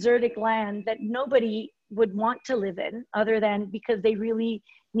 very desertic land that nobody would want to live in, other than because they really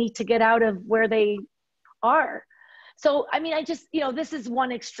need to get out of where they are. So, I mean, I just, this is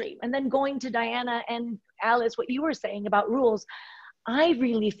one extreme. And then going to Diana and Alice, what you were saying about rules, I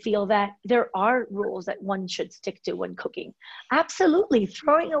really feel that there are rules that one should stick to when cooking. Absolutely.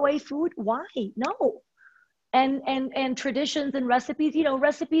 Throwing away food, why? No. And traditions and recipes,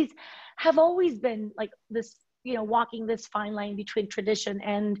 recipes have always been like this, walking this fine line between tradition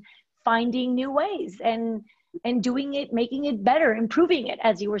and finding new ways and doing it, making it better, improving it,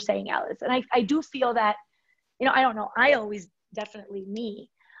 as you were saying, Alice. And I do feel that, I don't know, I always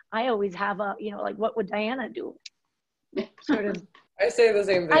have a, like, what would Diana do? Sort of. I say the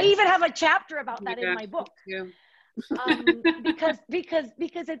same thing. I even have a chapter about that in my book. Yeah. Because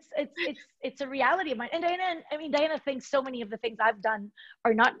it's a reality of mine. And Diana thinks so many of the things I've done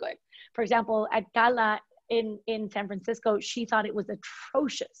are not good. For example, at Cala in San Francisco, she thought it was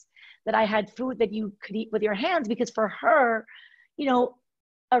atrocious that I had food that you could eat with your hands, because for her,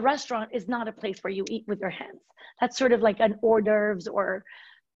 a restaurant is not a place where you eat with your hands. That's sort of like an hors d'oeuvres or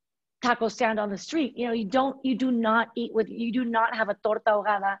taco stand on the street. You do not have a torta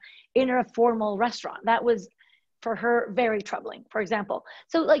ahogada in a formal restaurant. That was for her very troubling, for example.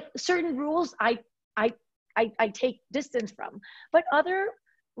 So like certain rules I take distance from, but other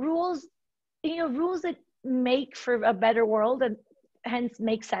rules, rules that make for a better world and hence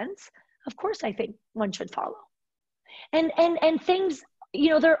make sense, of course I think one should follow. And things,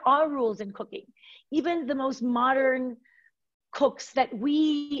 there are rules in cooking. Even the most modern cooks that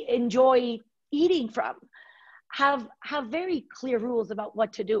we enjoy eating from have very clear rules about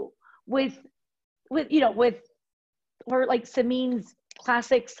what to do with or like Samin's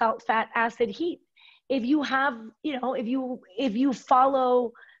classic salt, fat, acid, heat. If you have, if you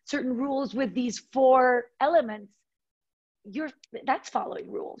follow certain rules with these 4 elements, that's following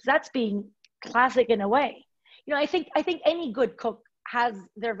rules. That's being classic in a way. I think any good cook has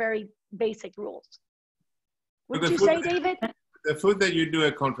their very basic rules. Would you say, David? The food that you do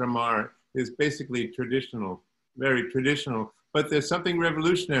at Contramar is basically traditional, very traditional, but there's something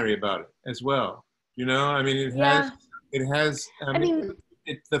revolutionary about it as well. It has,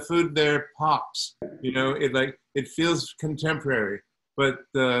 the food there pops, it feels contemporary, but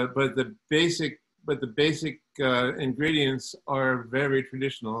the basic ingredients are very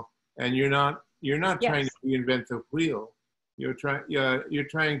traditional, and you're not trying to reinvent the wheel. You're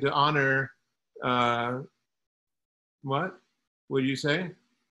trying to honor, what would you say?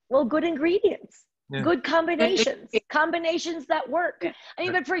 Well, good ingredients, good combinations that work.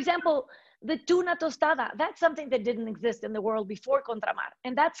 Yeah. But for example, the tuna tostada, that's something that didn't exist in the world before Contramar.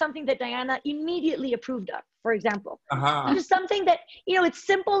 And that's something that Diana immediately approved of, for example. It's something that, it's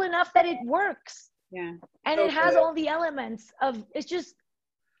simple enough that it works. Yeah. And it has all the elements of,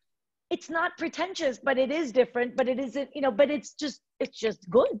 it's not pretentious, but it is different, but it isn't, but it's just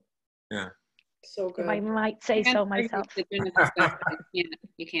good. Yeah. So good. If I might say so myself.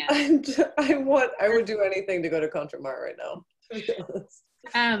 You can't. I would do anything to go to Contramar right now, to be honest.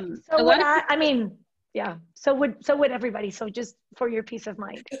 So would everybody. So just for your peace of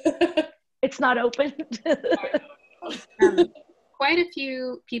mind, it's not open. Quite a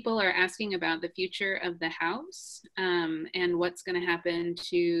few people are asking about the future of the house and what's going to happen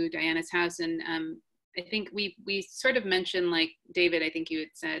to Diana's house. And I think we sort of mentioned, like David, I think you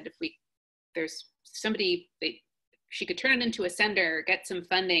had said, if there's somebody, she could turn it into a sender, get some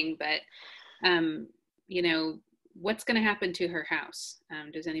funding, but what's going to happen to her house?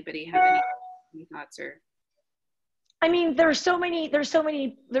 Does anybody have any thoughts or? There've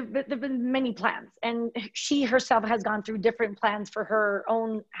been many plans, and she herself has gone through different plans for her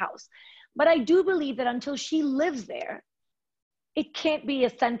own house. But I do believe that until she lives there, it can't be a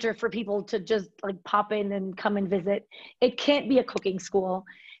center for people to just like pop in and come and visit. It can't be a cooking school.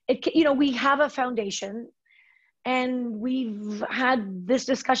 We have a foundation, and we've had this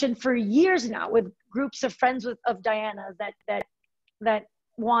discussion for years now with groups of friends of Diana that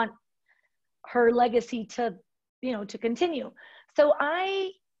want her legacy to continue. So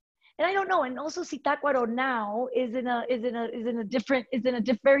and I don't know. And also Zitácuaro now is in a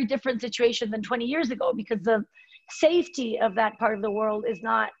very different situation than 20 years ago, because the safety of that part of the world is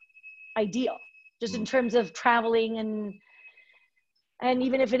not ideal, just in terms of traveling, and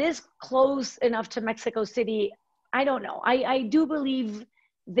even if it is close enough to Mexico City, I don't know. I do believe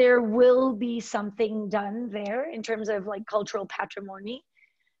there will be something done there in terms of like cultural patrimony,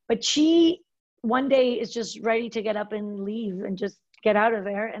 but she one day is just ready to get up and leave and just get out of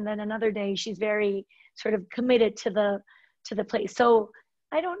there, and then another day she's very sort of committed to the place. So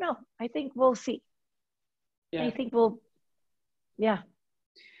I don't know. I think we'll see. Yeah. I think yeah.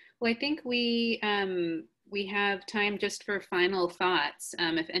 Well, I think we have time just for final thoughts.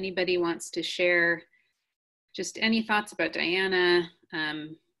 If anybody wants to share just any thoughts about Diana,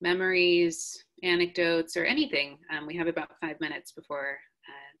 memories, anecdotes, or anything, we have about 5 minutes before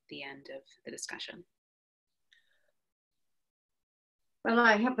the end of the discussion. Well,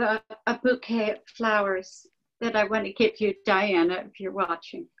 I have a bouquet of flowers that I want to give you, Diana, if you're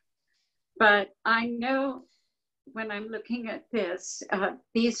watching. But I know when I'm looking at this,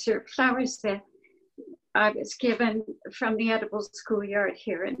 these are flowers that I was given from the Edible Schoolyard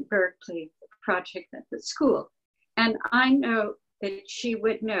here in Berkeley, project at the school. And I know that she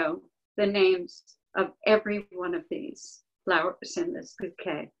would know the names of every one of these flowers in this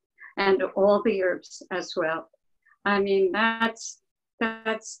bouquet, and all the herbs as well. I mean, that's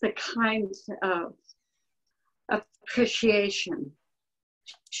the kind of appreciation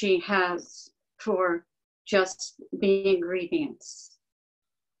she has for just the ingredients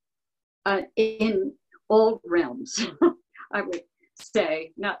in all realms, I would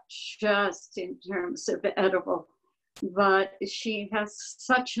say, not just in terms of edible, but she has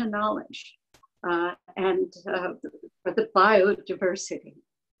such a knowledge and for the biodiversity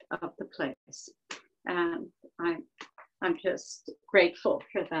of the place. And I'm just grateful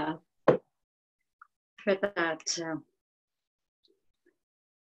for that,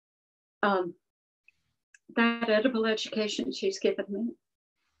 that edible education she's given me.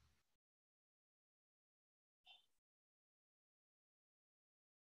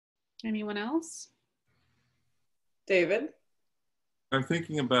 Anyone else? David? I'm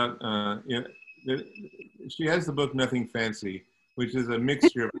thinking about, she has the book Nothing Fancy, which is a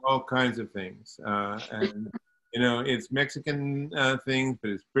mixture of all kinds of things. And, it's Mexican things,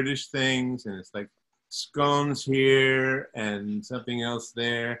 but it's British things, and it's like scones here and something else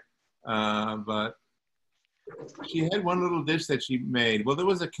there. But she had one little dish that she made. Well, there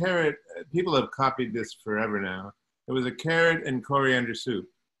was a carrot. People have copied this forever now. There was a carrot and coriander soup.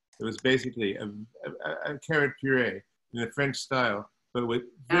 It was basically a carrot puree in the French style, but with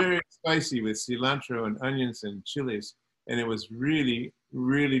very spicy with cilantro and onions and chilies. And it was really,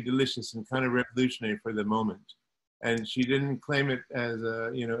 really delicious and kind of revolutionary for the moment. And she didn't claim it as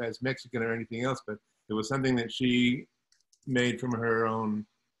as Mexican or anything else, but it was something that she made from her own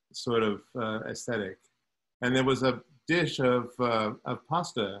sort of aesthetic. And there was a dish of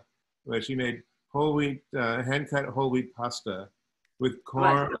pasta where she made whole wheat, hand-cut whole wheat pasta with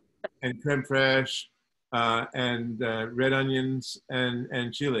corn and creme fraiche and red onions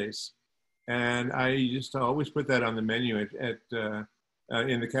and chilies. And I used to always put that on the menu in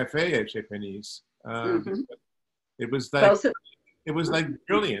the cafe at Chez Panisse. It was like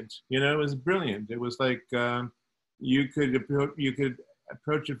brilliant, it was brilliant. It was like you could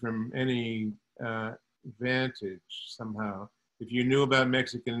approach it from any vantage somehow. If you knew about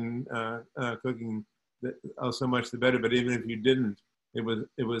Mexican cooking, so much the better. But even if you didn't,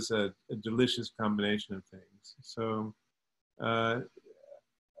 it was a delicious combination of things. So her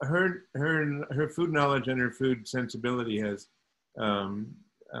food knowledge and her food sensibility has a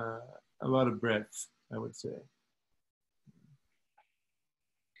lot of breadth, I would say.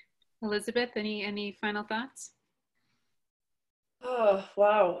 Elizabeth, any final thoughts? Oh,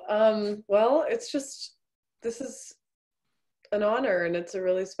 wow. Well, this is an honor, and it's a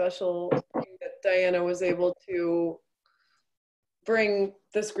really special thing that Diana was able to bring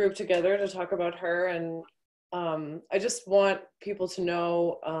this group together to talk about her. And I just want people to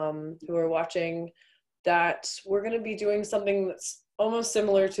know who are watching that we're going to be doing something that's almost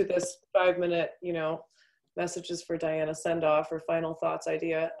similar to this 5-minute, messages for Diana send off or final thoughts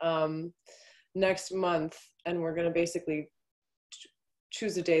idea next month. And we're going to basically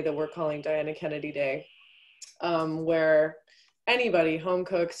choose a day that we're calling Diana Kennedy Day, where anybody, home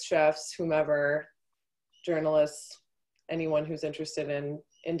cooks, chefs, whomever, journalists, anyone who's interested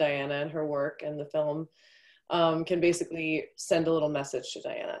in Diana and her work and the film can basically send a little message to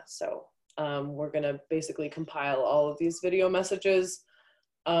Diana. So we're going to basically compile all of these video messages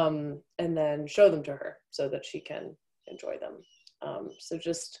and then show them to her so that she can enjoy them. So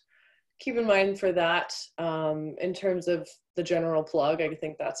just keep in mind for that. In terms of the general plug, I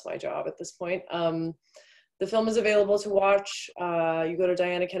think that's my job at this point. The film is available to watch. You go to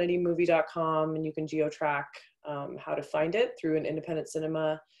dianakennedymovie.com and you can geo-track how to find it through an independent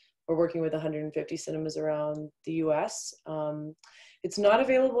cinema. We're working with 150 cinemas around the US. It's not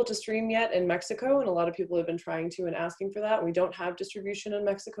available to stream yet in Mexico, and a lot of people have been trying to and asking for that. We don't have distribution in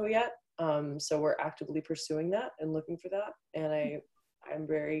Mexico yet, so we're actively pursuing that and looking for that. And I'm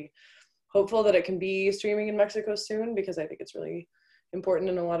very hopeful that it can be streaming in Mexico soon, because I think it's really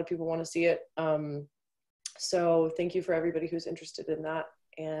important and a lot of people want to see it. So thank you for everybody who's interested in that.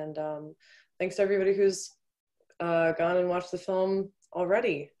 And thanks to everybody who's gone and watched the film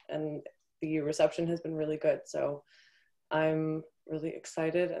already. And the reception has been really good. So I'm really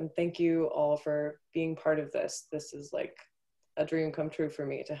excited, and thank you all for being part of this. This is like a dream come true for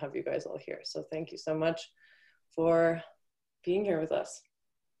me to have you guys all here. So thank you so much for being here with us.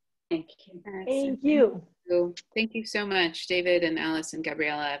 Thank you. Thank you. Thank you so much, David and Alice and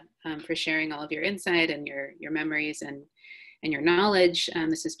Gabriela, for sharing all of your insight and your memories and your knowledge.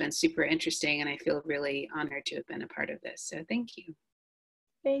 This has been super interesting, and I feel really honored to have been a part of this. So thank you.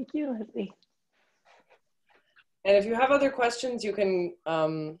 Thank you, Lesley. And if you have other questions, you can,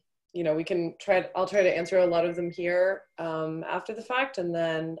 you know, I'll try to answer a lot of them here after the fact. And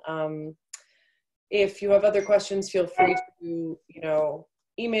then if you have other questions, feel free to, you know,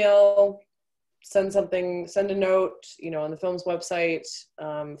 email, send a note, you know, on the film's website,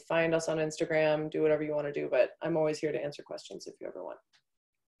 find us on Instagram, do whatever you want to do. But I'm always here to answer questions if you ever want.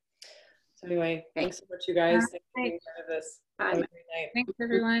 So anyway, thanks so much, you guys. Thanks for being part of this. Have a great night. Thanks,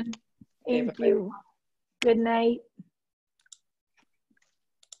 everyone. Thank you. Good night.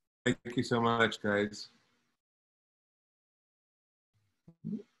 Thank you so much, guys.